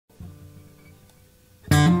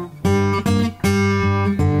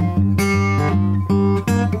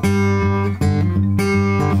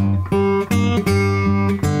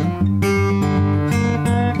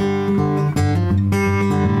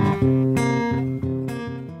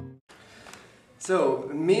So,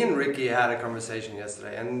 me and Ricky had a conversation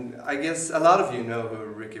yesterday, and I guess a lot of you know who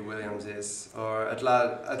Ricky Williams is, or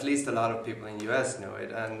at least a lot of people in US know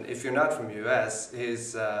it. And if you're not from US,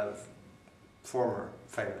 he's former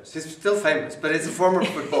famous. He's still famous, but he's a former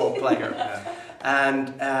football player. Yeah.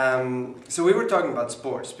 And so we were talking about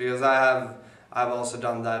sports, because I've also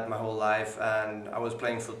done that my whole life, and I was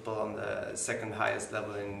playing football on the second highest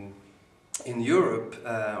level in Europe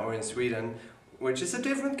or in Sweden, which is a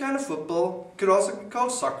different kind of football. Could also be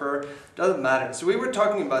called soccer, doesn't matter. So we were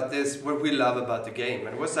talking about this, what we love about the game,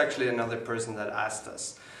 and it was actually another person that asked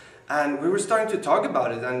us. And we were starting to talk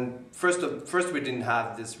about it, and first we didn't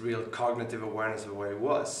have this real cognitive awareness of what it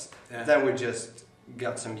was. Yeah. Then we just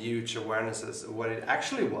got some huge awarenesses of what it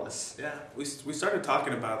actually was. Yeah, we started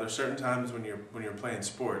talking about there's certain times when you're playing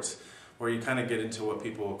sports where you kind of get into what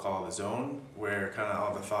people will call the zone, where kind of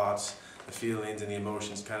all the thoughts, the feelings, and the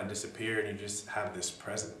emotions kind of disappear, and you just have this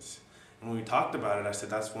presence. And when we talked about it, I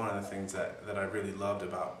said that's one of the things that I really loved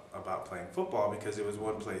about playing football, because it was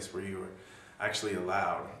one place where you were actually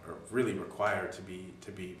allowed or really required to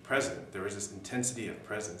be present. There was this intensity of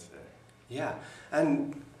presence there. Yeah,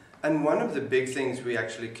 and one of the big things we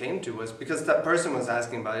actually came to was, because that person was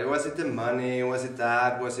asking about it, was it the money, was it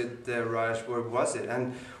that, was it the rush, where was it?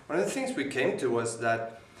 And one of the things we came to was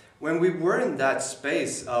that when we were in that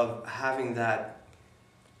space of having that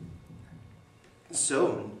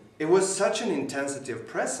zone, it was such an intensity of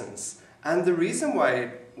presence. And the reason why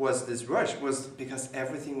it was this rush was because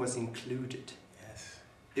everything was included. Yes.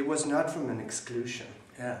 It was not from an exclusion.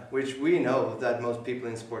 Yeah. Which we know that most people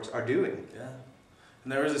in sports are doing. Yeah.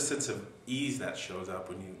 And there is a sense of ease that shows up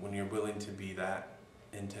when you're willing to be that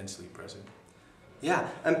intensely present. Yeah,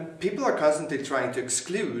 and people are constantly trying to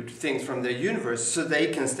exclude things from their universe so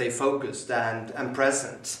they can stay focused and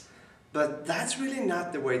present. But that's really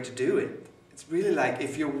not the way to do it. It's really like,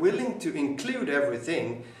 if you're willing to include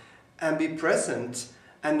everything and be present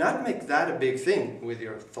and not make that a big thing with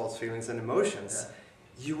your thoughts, feelings, and emotions,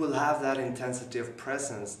 you will have that intensity of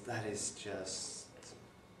presence that is just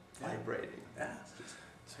vibrating. Yeah.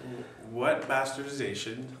 So what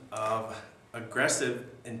bastardization of aggressive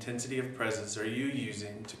intensity of presence are you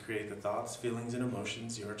using to create the thoughts, feelings, and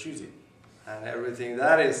emotions you are choosing? And everything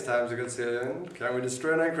that is times a gazillion, can we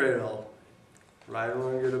destroy and create it all? Right,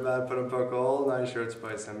 wrong, good or bad, put and poke, all 9 shirts,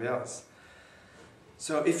 boys and beyonds.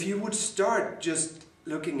 So if you would start just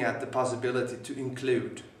looking at the possibility to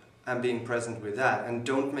include and being present with that, and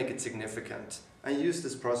don't make it significant, and use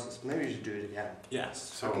this process, maybe you should do it again. Yes.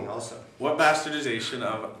 So Fucking awesome. what bastardization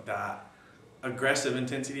of that aggressive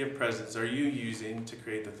intensity of presence are you using to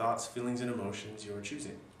create the thoughts, feelings, and emotions you are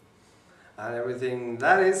choosing? And everything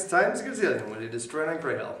that is times a gazillion, will you destroy and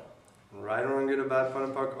create it all? Right, wrong, good or bad, put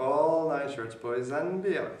and poke, all 9 shirts, boys and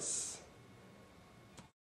beyonds.